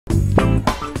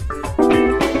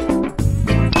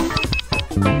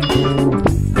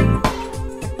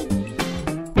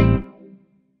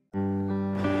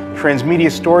Transmedia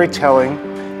storytelling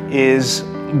is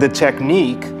the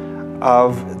technique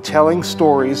of telling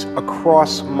stories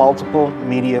across multiple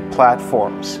media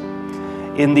platforms.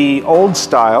 In the old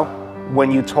style,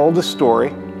 when you told a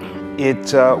story,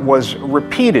 it was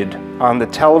repeated on the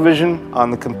television, on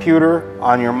the computer,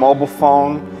 on your mobile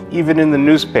phone, even in the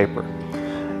newspaper.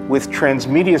 With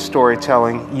transmedia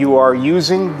storytelling, you are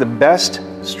using the best,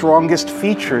 strongest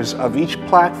features of each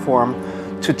platform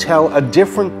to tell a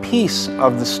different piece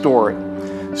of the story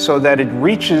so that it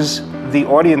reaches the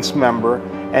audience member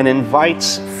and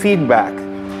invites feedback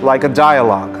like a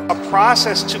dialogue. A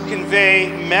process to convey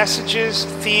messages,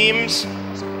 themes,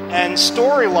 and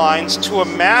storylines to a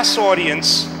mass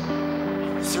audience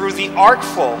through the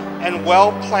artful and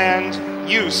well-planned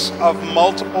use of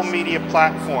multiple media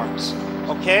platforms.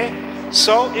 Okay?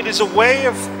 So it is a way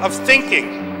of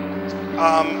thinking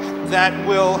that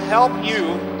will help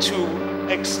you to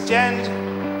extend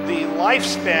the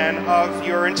lifespan of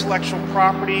your intellectual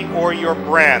property or your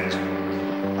brand.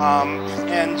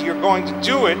 And you're going to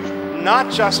do it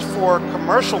not just for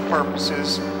commercial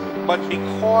purposes, but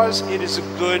because it is a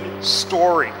good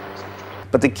story.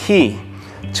 But the key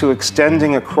to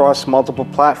extending across multiple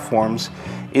platforms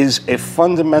is a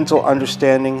fundamental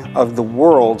understanding of the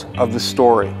world of the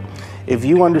story. If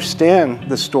you understand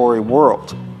the story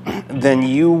world, then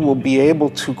you will be able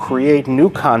to create new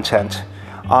content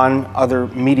on other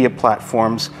media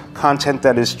platforms, content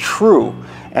that is true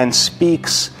and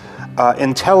speaks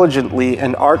intelligently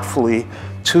and artfully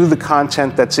to the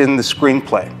content that's in the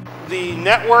screenplay. The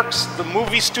networks, the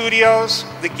movie studios,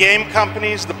 the game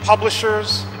companies, the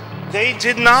publishers, they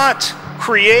did not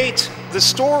create the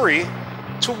story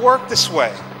to work this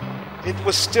way. It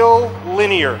was still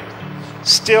linear,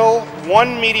 still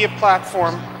one media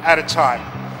platform at a time.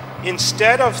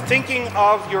 Instead of thinking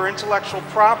of your intellectual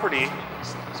property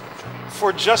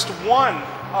for just one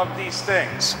of these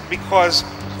things, because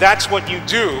that's what you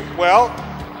do. Well,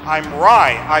 I'm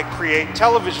Rye, I create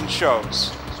television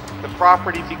shows. The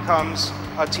property becomes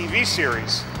a TV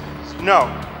series. No,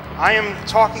 I am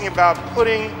talking about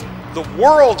putting the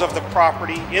world of the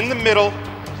property in the middle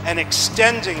and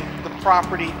extending the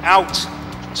property out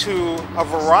to a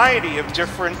variety of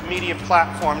different media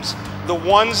platforms, the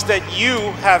ones that you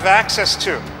have access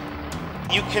to.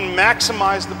 You can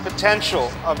maximize the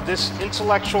potential of this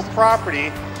intellectual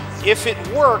property if it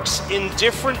works in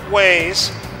different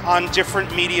ways on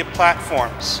different media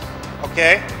platforms,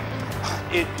 okay?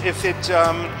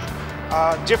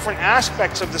 Different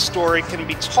aspects of the story can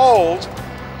be told,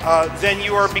 then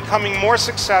you are becoming more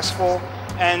successful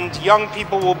and young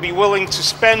people will be willing to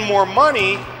spend more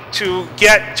money to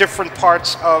get different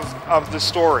parts of the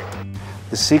story.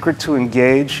 The secret to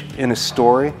engage in a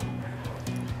story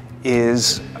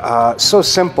is so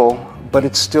simple, but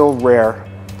it's still rare.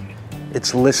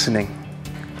 It's listening.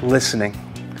 Listening.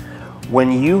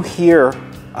 When you hear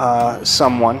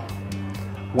someone,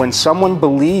 when someone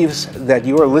believes that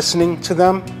you are listening to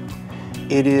them,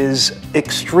 it is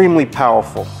extremely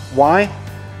powerful. Why?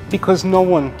 Because no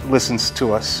one listens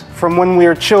to us. From when we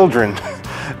are children,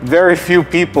 very few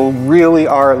people really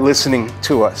are listening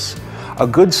to us. A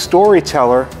good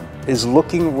storyteller is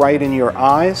looking right in your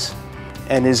eyes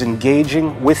and is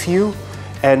engaging with you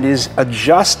and is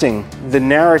adjusting the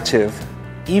narrative,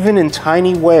 even in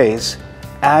tiny ways,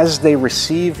 as they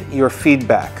receive your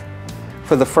feedback.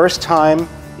 For the first time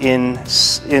in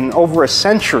over a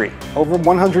century, over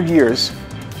 100 years,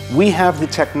 we have the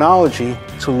technology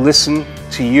to listen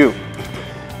to you.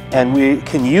 And we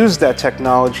can use that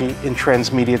technology in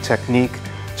transmedia technique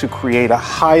to create a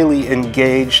highly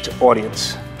engaged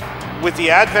audience. With the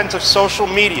advent of social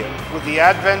media, with the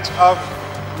advent of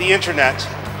the internet,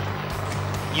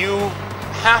 you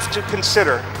have to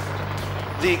consider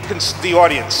the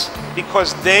audience,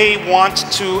 because they want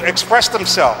to express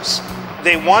themselves.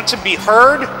 They want to be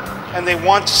heard and they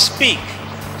want to speak.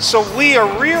 So we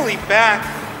are really back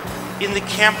in the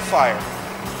campfire,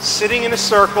 sitting in a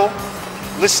circle,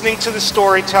 listening to the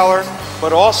storyteller,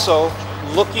 but also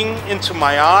looking into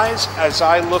my eyes as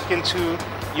I look into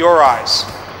your eyes,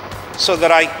 so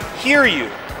that I hear you,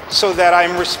 so that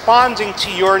I'm responding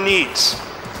to your needs,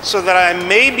 so that I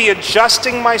may be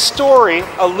adjusting my story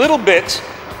a little bit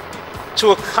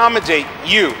to accommodate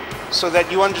you, so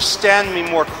that you understand me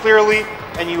more clearly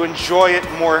and you enjoy it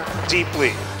more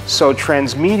deeply. So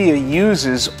Transmedia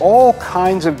uses all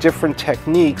kinds of different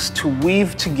techniques to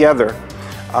weave together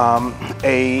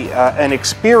an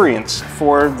experience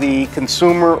for the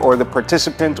consumer or the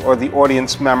participant or the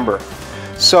audience member.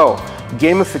 So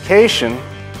Gamification,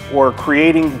 or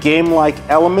creating game-like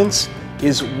elements,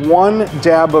 is one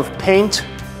dab of paint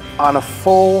on a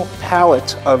full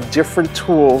palette of different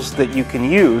tools that you can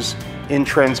use in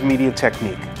transmedia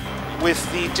technique.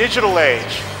 With the digital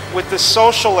age, with the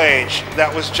social age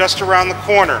that was just around the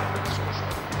corner,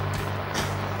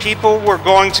 people were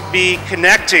going to be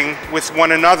connecting with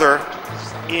one another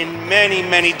in many,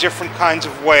 many different kinds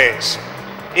of ways.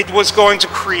 It was going to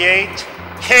create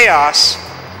chaos,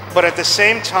 but at the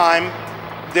same time,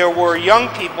 there were young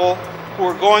people who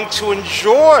were going to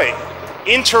enjoy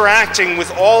interacting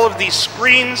with all of these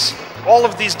screens, all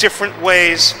of these different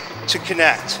ways to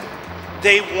connect.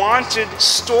 They wanted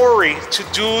story to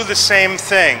do the same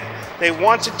thing. They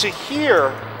wanted to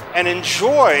hear and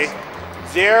enjoy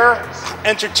their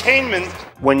entertainment.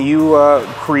 When you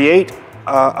create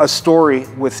a story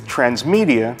with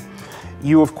transmedia,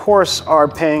 you of course are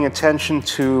paying attention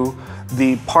to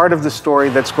the part of the story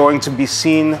that's going to be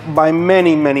seen by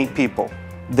many, many people.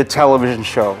 The television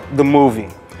show, the movie.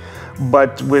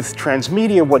 But with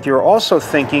transmedia, what you're also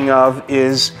thinking of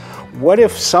is, what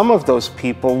if some of those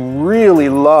people really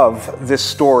love this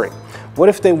story? What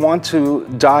if they want to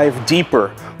dive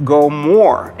deeper, go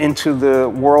more into the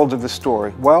world of the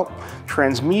story? Well,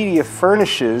 transmedia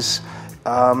furnishes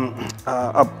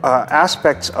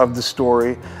aspects of the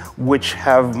story which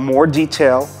have more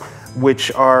detail,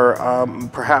 which are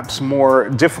perhaps more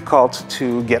difficult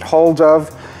to get hold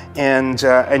of, and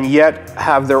yet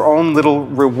have their own little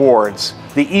rewards,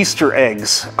 the Easter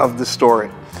eggs of the story.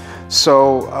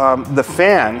 So the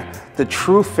fan, the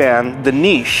true fan, the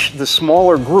niche, the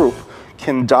smaller group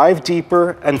can dive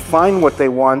deeper and find what they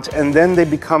want, and then they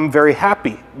become very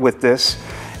happy with this,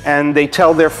 and they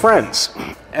tell their friends.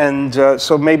 And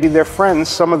so maybe their friends,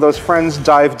 some of those friends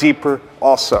dive deeper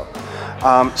also.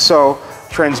 So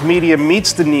transmedia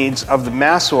meets the needs of the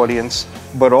mass audience,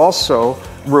 but also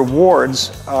rewards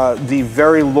the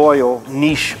very loyal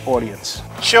niche audience.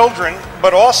 Children,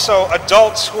 but also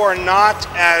adults who are not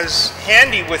as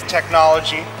handy with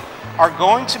technology, are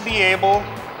going to be able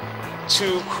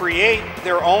to create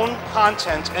their own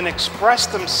content and express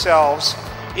themselves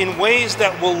in ways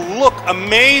that will look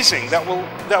amazing, that will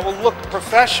look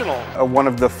professional. One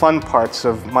of the fun parts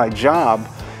of my job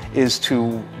is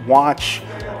to watch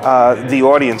the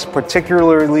audience,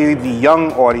 particularly the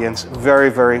young audience, very,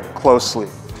 very closely,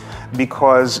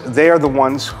 because they are the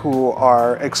ones who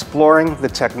are exploring the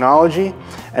technology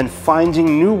and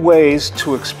finding new ways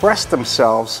to express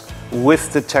themselves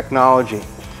with the technology.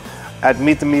 At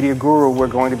Meet the Media Guru, we're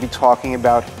going to be talking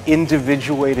about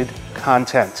individuated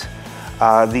content.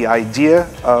 The idea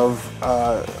of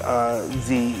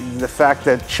the fact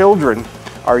that children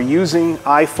are using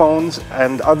iPhones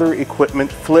and other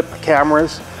equipment, flip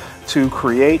cameras, to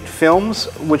create films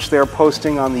which they're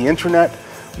posting on the internet,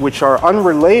 which are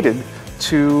unrelated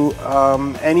to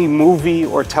any movie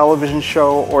or television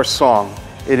show or song.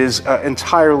 It is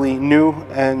entirely new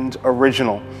and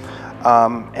original.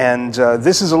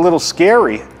 This is a little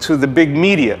scary to the big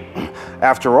media.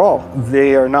 After all,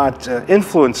 they are not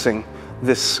influencing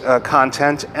this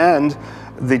content, and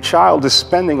the child is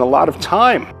spending a lot of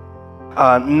time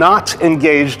not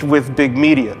engaged with big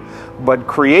media, but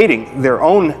creating their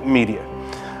own media.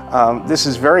 This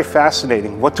is very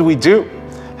fascinating. What do we do?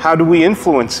 How do we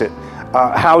influence it?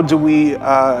 How do we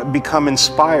become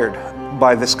inspired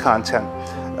by this content?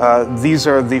 These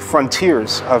are the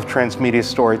frontiers of transmedia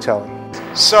storytelling.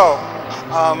 So,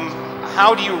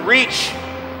 how do you reach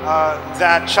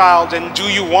that child, and do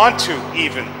you want to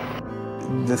even?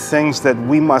 The things that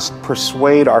we must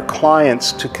persuade our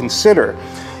clients to consider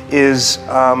is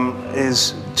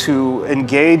to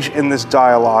engage in this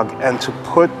dialogue and to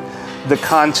put the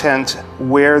content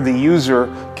where the user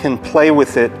can play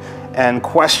with it and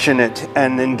question it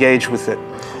and engage with it.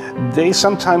 They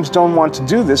sometimes don't want to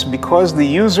do this because the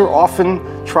user often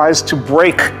tries to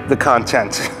break the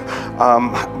content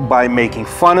by making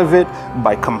fun of it,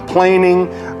 by complaining,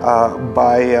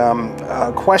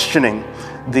 by questioning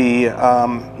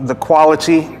the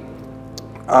quality,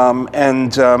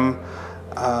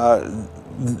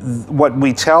 what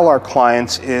we tell our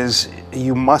clients is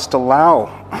you must allow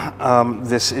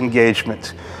this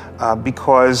engagement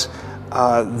because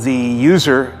the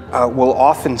user will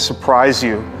often surprise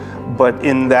you, but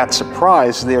in that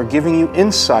surprise they are giving you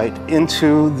insight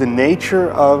into the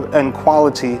nature of and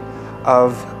quality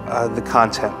of the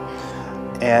content,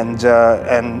 and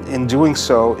in doing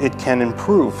so it can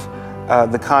improve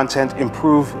the content,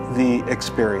 improve the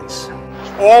experience.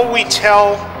 All we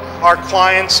tell our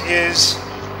clients is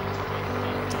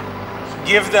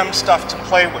give them stuff to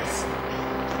play with.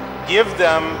 Give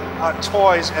them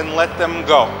toys and let them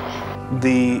go.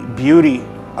 the beauty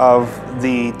of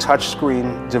the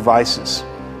touchscreen devices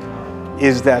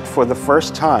is that for the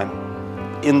first time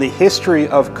in the history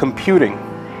of computing,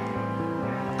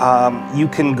 you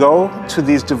can go to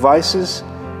these devices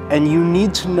and you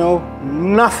need to know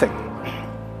nothing.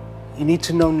 You need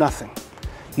to know nothing.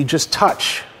 You just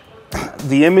touch.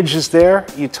 The image is there,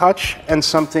 you touch, and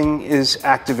something is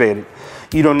activated.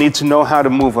 You don't need to know how to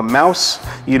move a mouse.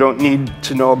 You don't need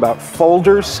to know about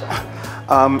folders.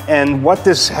 And what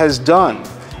this has done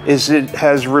is it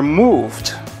has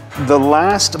removed the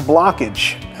last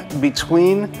blockage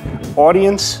between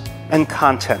audience and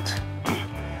content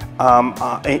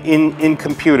in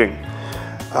computing.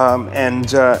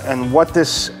 And what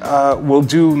this will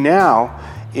do now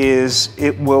is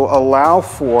it will allow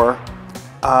for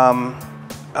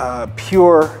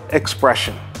pure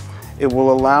expression. It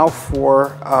will allow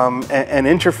for an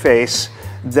interface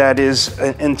that is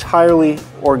entirely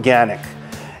organic.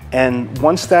 And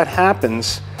once that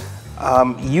happens,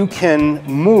 you can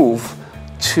move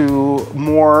to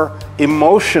more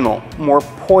emotional, more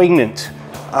poignant,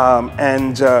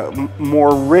 and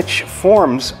more rich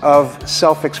forms of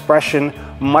self-expression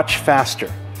much faster.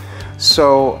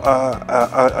 So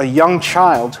a young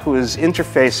child who is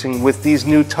interfacing with these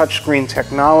new touchscreen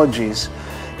technologies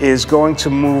is going to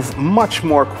move much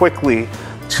more quickly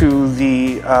to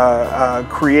the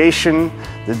creation,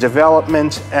 the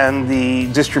development, and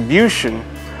the distribution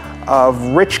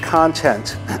of rich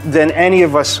content than any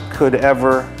of us could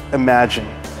ever imagine.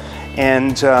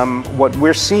 And what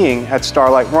we're seeing at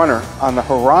Starlight Runner on the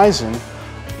horizon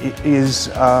is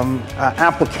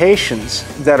applications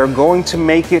that are going to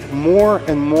make it more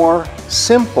and more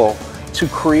simple to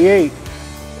create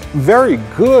very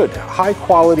good,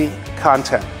 high-quality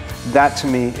content. That, to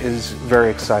me, is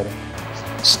very exciting.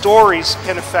 Stories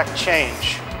can affect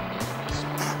change.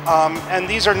 And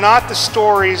these are not the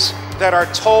stories that are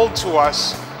told to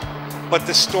us, but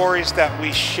the stories that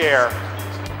we share.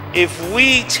 If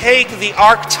we take the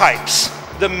archetypes,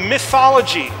 the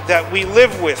mythology that we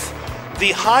live with,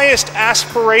 the highest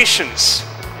aspirations,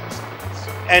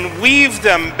 and weave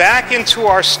them back into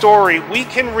our story, we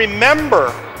can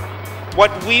remember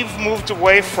what we've moved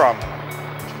away from.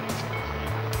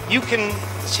 You can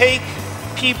take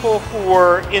people who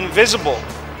were invisible,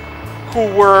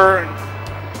 who were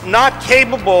not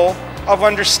capable of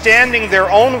understanding their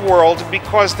own world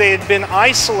because they had been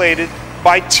isolated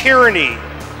by tyranny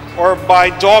or by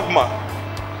dogma,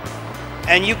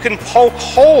 and you can poke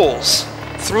holes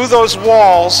through those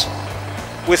walls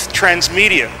with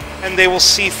Transmedia, and they will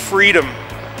see freedom,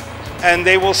 and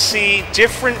they will see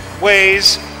different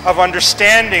ways of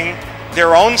understanding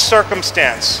their own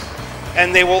circumstance,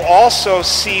 and they will also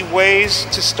see ways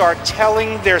to start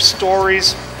telling their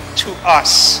stories to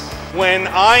us. When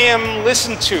I am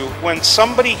listened to, when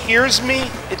somebody hears me,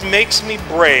 it makes me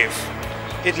brave.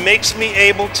 It makes me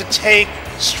able to take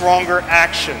stronger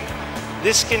action.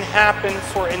 This can happen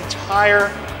for entire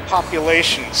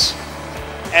populations.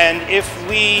 And if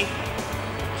we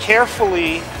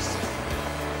carefully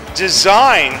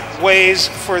design ways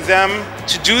for them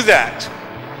to do that,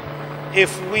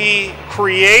 if we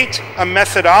create a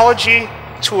methodology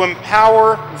to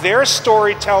empower their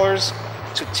storytellers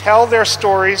to tell their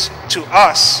stories to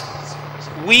us,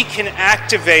 we can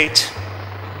activate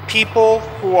people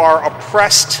who are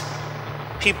oppressed,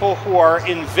 people who are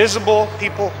invisible,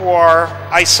 people who are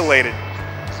isolated.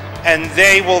 And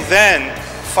they will then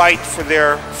fight for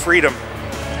their freedom.